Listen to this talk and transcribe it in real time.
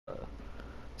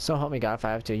So help me God, if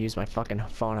I have to use my fucking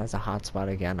phone as a hotspot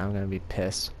again, I'm gonna be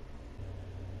pissed.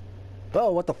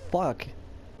 Oh, what the fuck?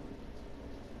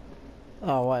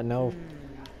 Oh, what? No.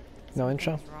 No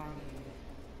intro?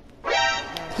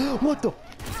 What the?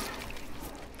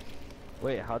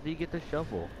 Wait, how do you get the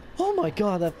shovel? Oh my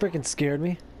god, that freaking scared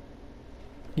me.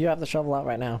 You have the shovel out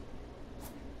right now.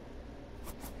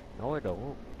 No, I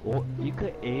don't. Well, you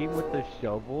could aim with the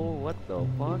shovel? What the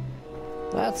fuck?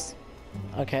 That's...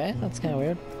 okay, that's kind of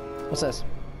weird. What's this?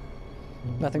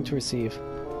 Nothing to receive.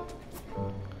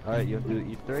 Alright, you have to do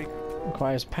Easter egg?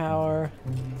 Requires power.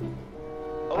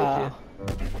 Oh shit.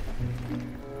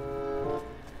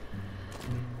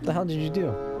 What the hell did you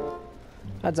do?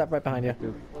 Heads up right behind you.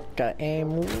 Gotta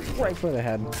aim right for the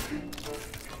head.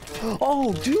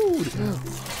 Oh, dude!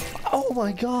 Oh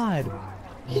my god!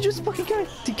 He just fucking got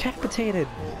decapitated!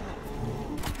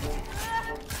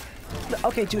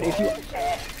 Okay, dude, if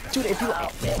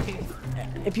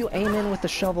you aim in with the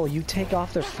shovel, you take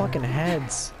off their fucking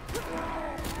heads.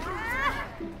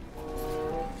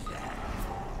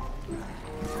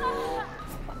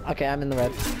 Okay, I'm in the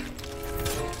red.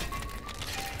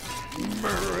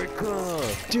 America!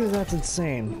 Dude, that's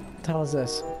insane. What the hell is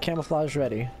this? Camouflage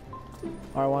ready.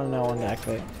 R1 and L1 to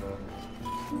activate.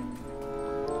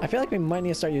 I feel like we might need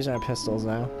to start using our pistols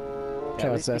now. Okay,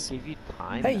 what's this?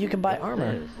 Hey, you can buy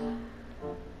armor.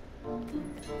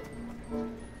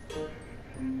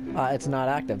 It's not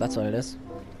active, that's what it is.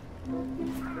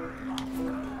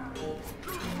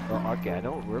 Well, okay, I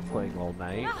know we're playing all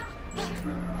night.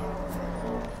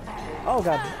 Oh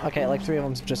god, okay, like 3 of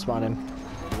them just spawned in.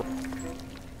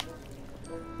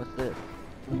 What's this?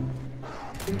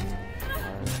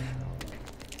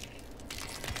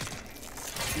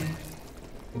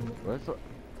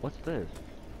 What's this?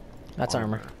 That's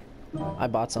armor. I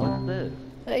bought some. What's this?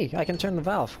 Hey, I can turn the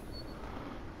valve.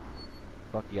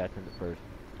 Fuck yeah, I turned it first.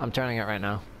 I'm turning it right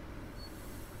now.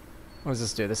 What does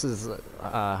this do? This is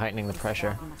heightening the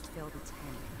pressure.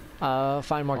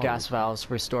 Find more gas valves.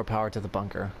 Restore power to the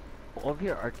bunker. Over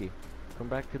here, Arky. Come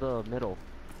back to the middle.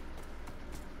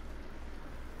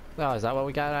 Oh, is that what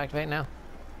we gotta activate now?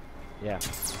 Yeah.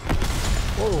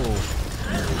 Whoa!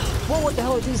 Whoa! What the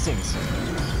hell are these things?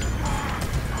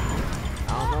 I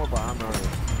don't know, but I'm running.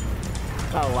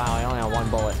 Oh wow! I only have 1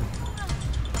 bullet.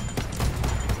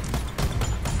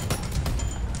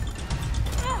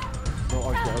 No,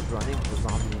 Arky, I was running. The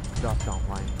zombie dropped down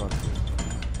line in front of me.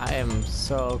 I am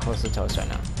so close to toast right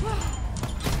now.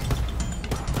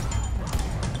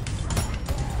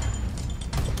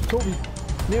 Kobe!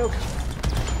 Nuke!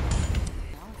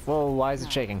 Whoa, why is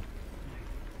it shaking?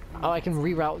 Oh, I can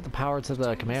reroute the power to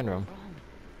the command room.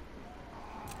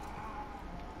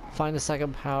 Find the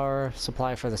second power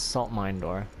supply for the salt mine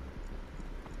door.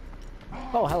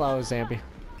 Oh, hello, Zampy.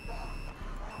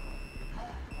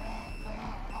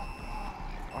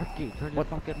 Arky, turn the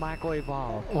fucking microwave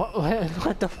off.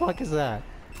 What the fuck is that?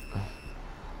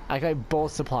 I got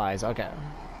both supplies, okay.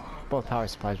 Both power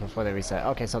supplies before they reset.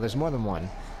 Okay, so there's more than one.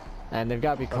 And they've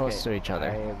got to be close to each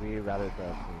other. I rerouted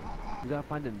the... You gotta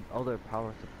find another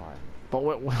power supply. But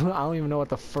I don't even know what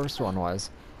the first one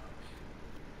was.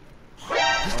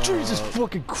 Jesus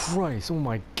fucking Christ, oh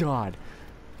my god.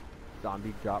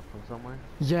 Zombie dropped from somewhere?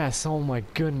 Yes, oh my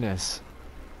goodness.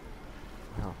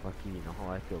 Oh, fuck you, you know how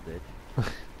I feel, bitch.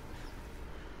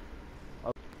 I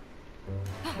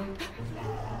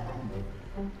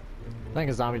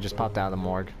think a zombie just popped out of the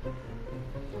morgue.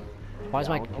 Why is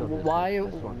my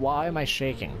why am I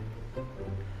shaking?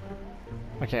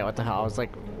 Okay, what the hell? I was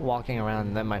like walking around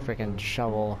and then my freaking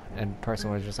shovel and person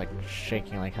was just like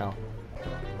shaking like hell.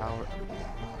 Power.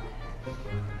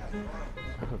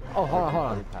 Oh, hold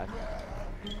on.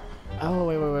 Oh,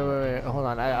 wait, hold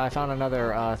on. I found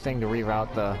another thing to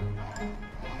reroute the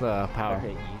power.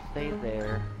 Okay, you stay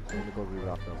there. I'm gonna go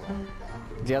reroute the one.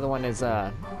 The other one is I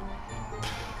know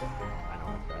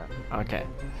what's that. okay.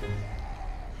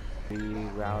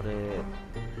 Reroute it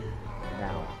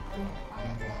now.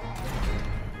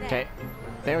 Okay,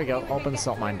 there we go. Open the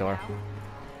salt mine door.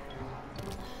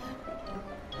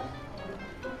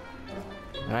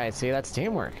 Alright, see, that's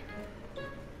teamwork.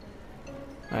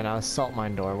 Alright, now the salt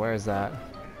mine door. Where is that?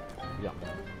 Yeah.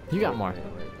 You got more.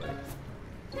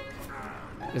 Wait.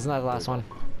 Isn't that the last one?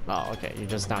 Oh, okay. You're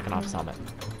just knocking off his helmet.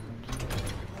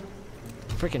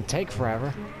 Freaking take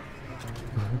forever.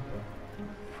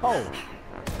 Oh!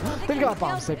 They've got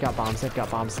bombs, they've got bombs, they've got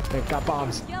bombs, they've got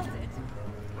bombs.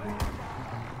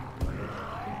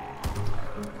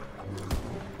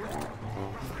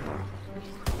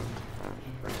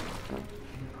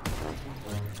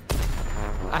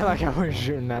 I like how we're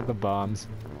shooting at the bombs.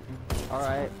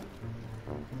 Alright.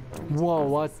 Whoa,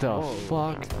 what the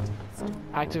fuck?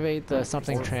 Activate the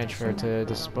something transfer to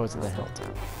dispose of the hilt.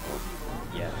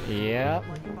 Yeah. Yep.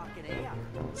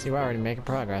 See, we're already making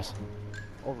progress.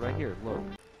 Oh, right here, look.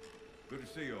 Good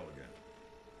to see you all again.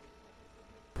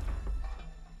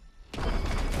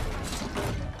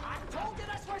 I told you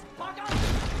this was bugger!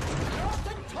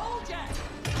 Austin told you!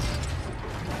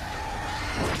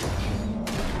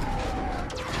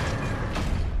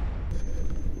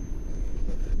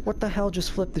 What the hell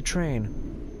just flipped the train?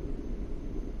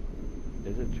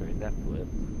 Is it train that flip?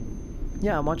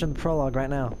 Yeah, I'm watching the prologue right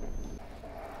now.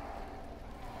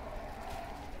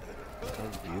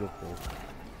 That's beautiful.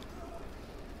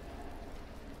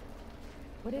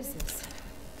 What is this?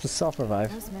 It's a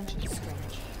self-revive. Those mentioned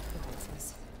strange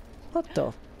devices. What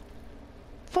the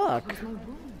fuck? Where's my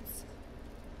wounds?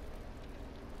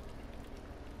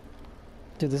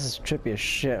 Dude, this is trippy as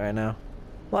shit right now.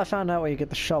 Well, I found out where you get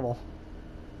the shovel.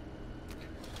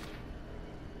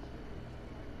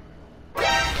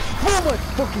 Oh my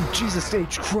fucking Jesus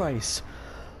H. Christ!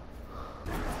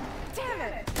 Damn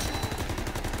it!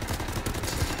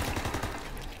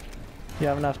 You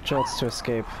have enough jolts to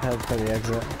escape. Head for the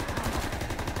exit.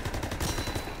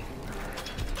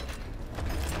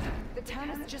 The town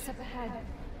is just up ahead.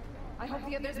 I hope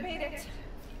the others made it.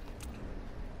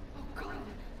 Oh God!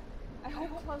 I hope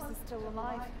Klaus is still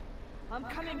alive. I'm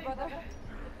coming, brother.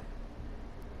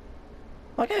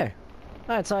 Okay.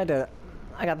 Alright, so I did it.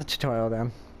 I got the tutorial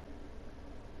down.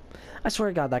 I swear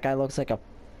to God, that guy looks like a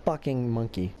fucking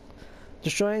monkey.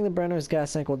 Destroying the burner's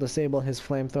gas tank will disable his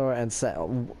flamethrower and set...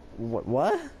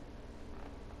 What?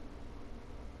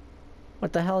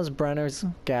 What the hell is Brenner's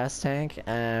gas tank,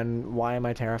 and why am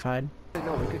I terrified?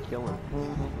 No, we could kill him.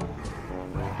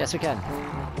 Yes, we can.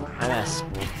 I missed.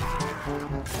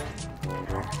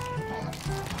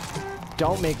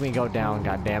 Don't make me go down,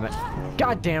 God damn it!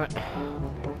 God damn it!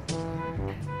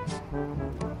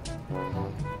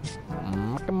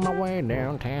 Making my way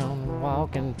downtown,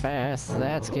 walking fast,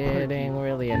 that's getting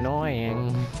really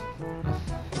annoying.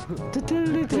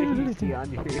 See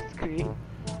on your screen.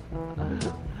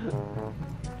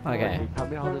 Okay. Tell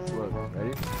me how this looks.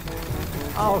 Ready?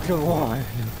 Oh, come on.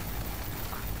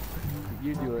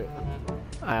 You do it.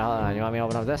 Alright, hold on. You want me to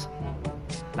open up this?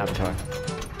 Laboratory.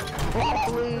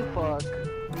 Holy fuck.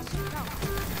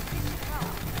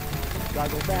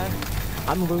 Gotta go back.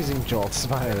 I'm losing jolts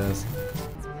by this.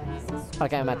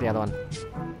 Okay, I'm at the other one.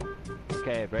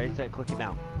 Okay, ready, set, click it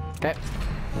now. Okay.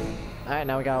 Alright,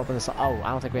 now we gotta open this. Oh, I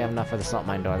don't think we have enough for the salt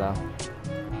mine door, though.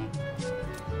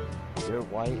 You're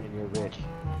white and you're rich.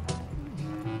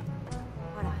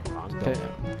 I'm done.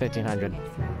 1500.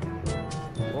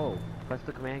 Whoa, press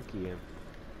the command key and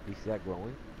you see that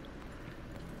glowing?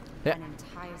 Yeah. An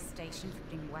entire station for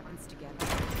putting weapons together.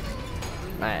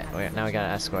 Alright, wait, now we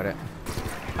gotta escort it.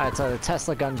 Alright, so the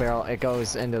Tesla gun barrel, it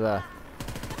goes into the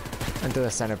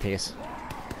centerpiece.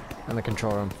 In the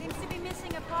control room. Seems to be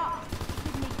missing a part.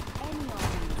 Could make any of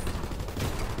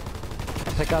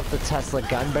Pick up the Tesla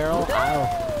gun barrel. Ow.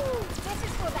 This is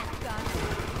for that gun.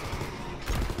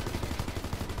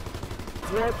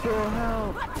 What the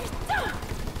hell?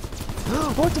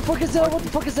 What the fuck is that? What the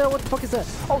fuck is that? What the fuck is that?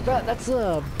 Oh, that's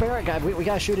a Barrett guy. We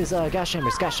gotta shoot his gas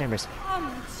chambers. Gas chambers.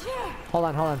 Hold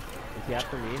on, hold on. Is he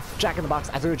after me? Jack in the box.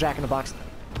 I threw a jack in the box.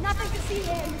 Nothing to see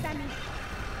here, Sammy.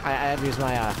 I had to use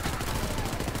my I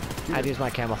had to use my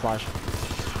camouflage.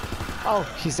 Oh,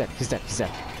 he's dead. He's dead. He's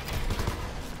dead.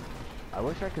 I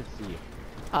wish I could see.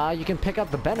 You can pick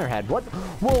up the Benner head. What?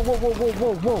 Whoa, whoa, whoa, whoa,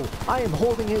 whoa, whoa! I am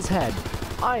holding his head.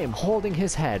 I am holding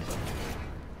his head.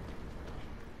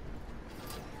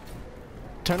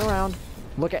 Turn around.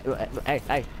 Look at. Hey,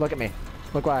 hey! Look at me.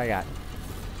 Look what I got.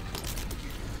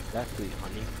 That's sweet,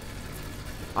 honey.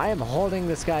 I am holding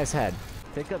this guy's head.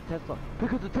 Pick up Tesla.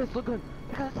 Pick up the Tesla gun.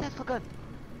 Pick up the Tesla gun.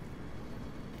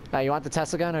 You want the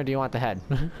Tesla gun or do you want the head?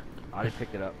 I already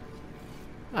picked it up.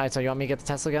 Alright, so you want me to get the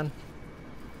Tesla gun?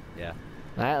 Yeah.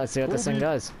 Alright, let's see what this thing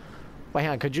does. Wait,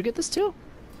 hang on, could you get this too?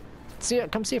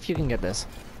 Come see if you can get this.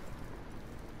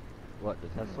 What, the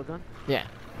Tesla gun? Yeah.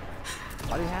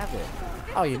 Why do you have it?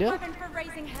 Oh, you do? Weapon for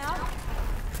raising hell.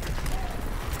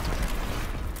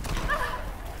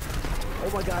 Oh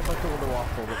my god, my soul in the wall a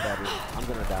little bit better. I'm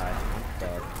gonna die. I'm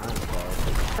dead. I'm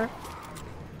dead.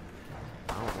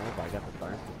 I don't know if I got the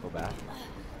fire pistol back.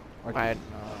 Alright.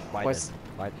 Why What's- this?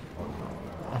 Why?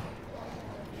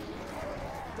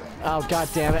 Oh, god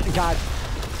damn it. God.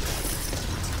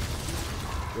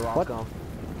 You're What? welcome.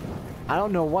 I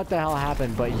don't know what the hell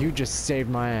happened, but you just saved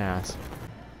my ass.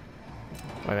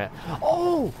 Wait a minute.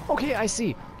 Oh! Okay, I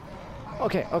see.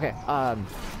 Okay, okay.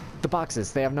 The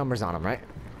boxes, they have numbers on them, right?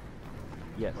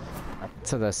 Yes.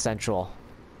 To the central.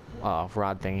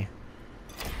 rod thingy.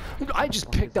 I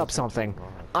just picked up something.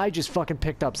 I just fucking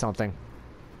picked up something.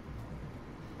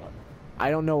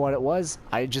 I don't know what it was.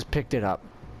 I just picked it up.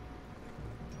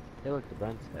 Hey, look, the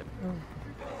Brent's head.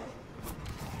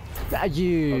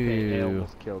 You. Okay, they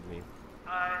almost killed me.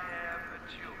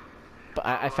 But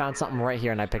I found something right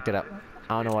here and I picked it up.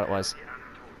 I don't know what it was.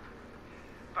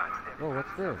 Oh,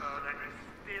 what's this?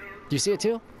 Do you see it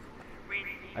too?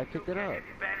 I picked it up.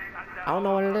 I don't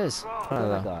know what it is. What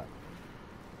did I got?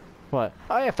 What?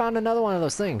 Oh yeah, I found another one of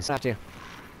those things. After you.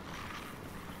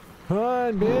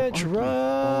 Run, bitch,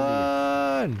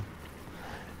 run!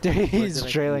 Dude, he's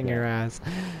trailing your ass.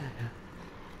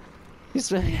 He's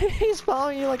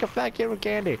following you like a fat kid with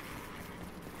candy.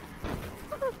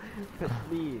 That's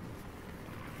me.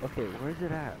 Okay, where's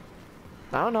it at?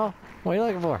 I don't know. What are you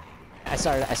looking for? I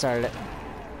started it.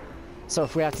 So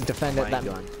if we have to defend it, that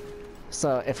means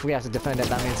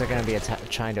they're gonna be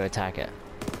trying to attack it.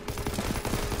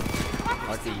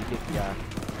 Okay, you get yeah.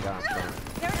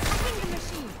 They're attacking the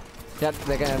machine. Yep,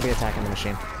 they're gonna be attacking the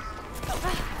machine.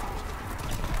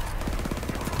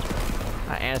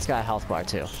 And it's got a health bar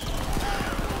too.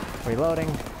 Reloading.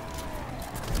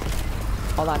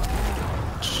 Hold on.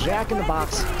 Jack in the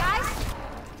box.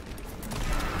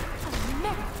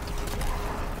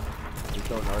 You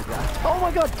don't know that. Oh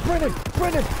my god! Brennan!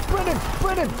 Brennan! Brennan!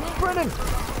 Brennan! Brennan!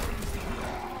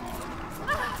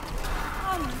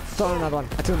 Throw another one.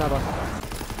 I threw another one.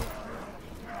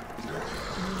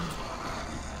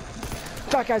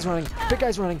 Fat guy's running. Big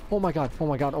guy's running. Oh my god. Oh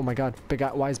my god. Oh my god. Big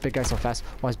guy. Why is big guy so fast?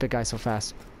 Why is big guy so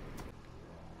fast?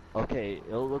 Okay,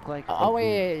 it'll look like. Oh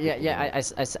wait, yeah. I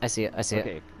see it. I see it.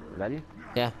 Okay, ready?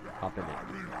 Yeah. Hop in it.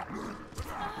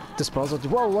 Disposal.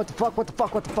 Whoa! What the fuck? What the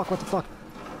fuck? What the fuck? What the fuck?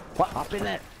 What? Hop in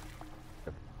it.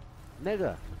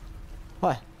 Nigga,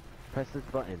 What? press this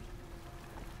button.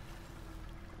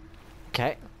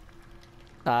 Okay.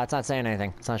 It's not saying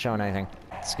anything. It's not showing anything.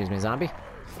 Excuse me, zombie.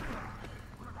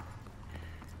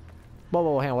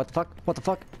 Whoa, hang on. What the fuck? What the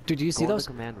fuck? Dude, do you see Go in those?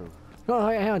 the command room. No,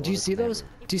 hang on. Do you see those?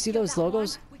 Do you see those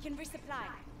logos? We can resupply.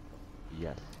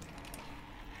 Yes.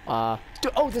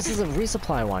 Dude, oh, this is a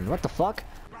resupply one. What the fuck?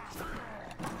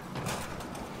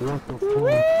 RC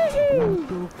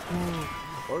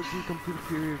computer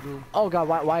period room. Oh god,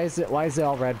 why is it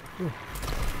all red?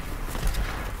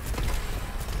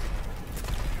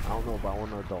 I don't know, but I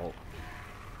want an adult.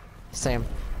 Same.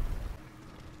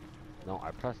 No,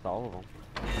 I pressed all of them.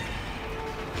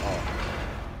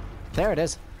 There it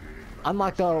is.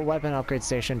 Unlock the weapon upgrade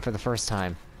station for the first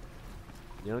time.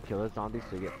 You know, kill a zombie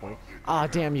so you get points. Ah,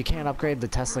 damn, you can't upgrade the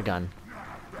Tesla gun.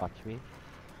 Watch me.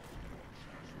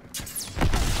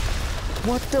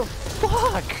 What the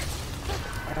fuck?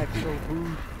 Actual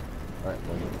boost. Alright,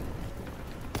 well,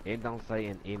 aim down sight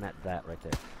and aim at that right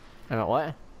there. I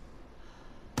what?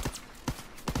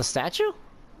 The statue?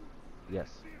 Yes.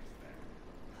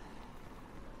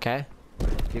 Okay.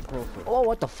 Get closer. Oh,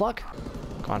 what the fuck?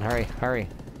 Come on, hurry, hurry.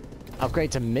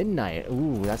 Upgrade to midnight.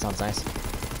 Ooh, that sounds nice.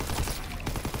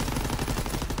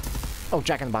 Oh,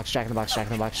 Jack in the box, Jack in the box, Jack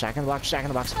in the box, Jack in the box, Jack in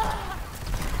the box.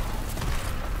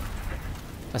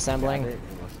 Assembling. Got it,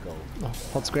 and let's go. Oh,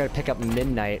 hold square to pick up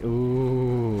midnight.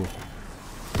 Ooh.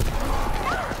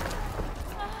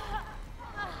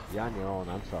 Yeah, on your own.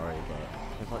 I'm sorry, but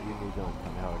I thought you knew don't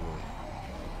come out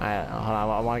here. Hold on,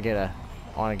 I want to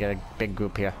get a big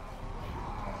group here.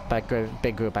 By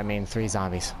big group, I mean 3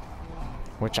 zombies,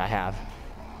 which I have.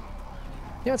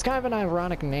 You know, it's kind of an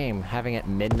ironic name, having it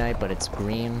midnight, but it's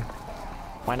green.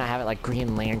 Why not have it like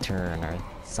Green Lantern or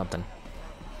something?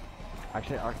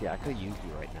 Actually, Arky, I could use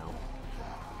you right now.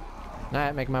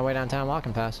 Alright, making my way downtown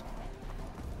walking fast.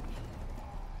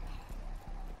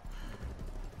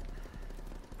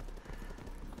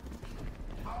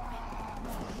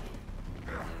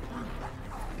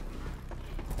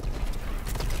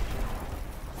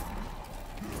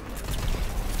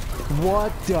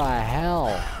 What the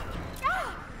hell?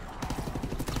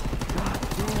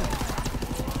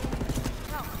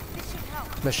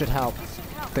 This should help.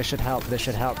 This should help. This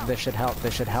should help. This should help.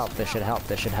 This should help. This should help.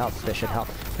 This should help. This should help.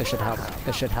 This should help.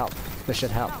 This should help. This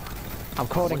should help. I'm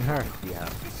quoting her. Yeah.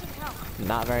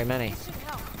 Not very many.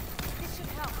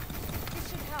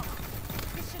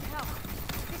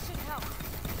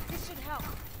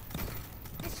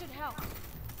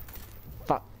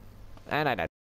 Fuck. And I died.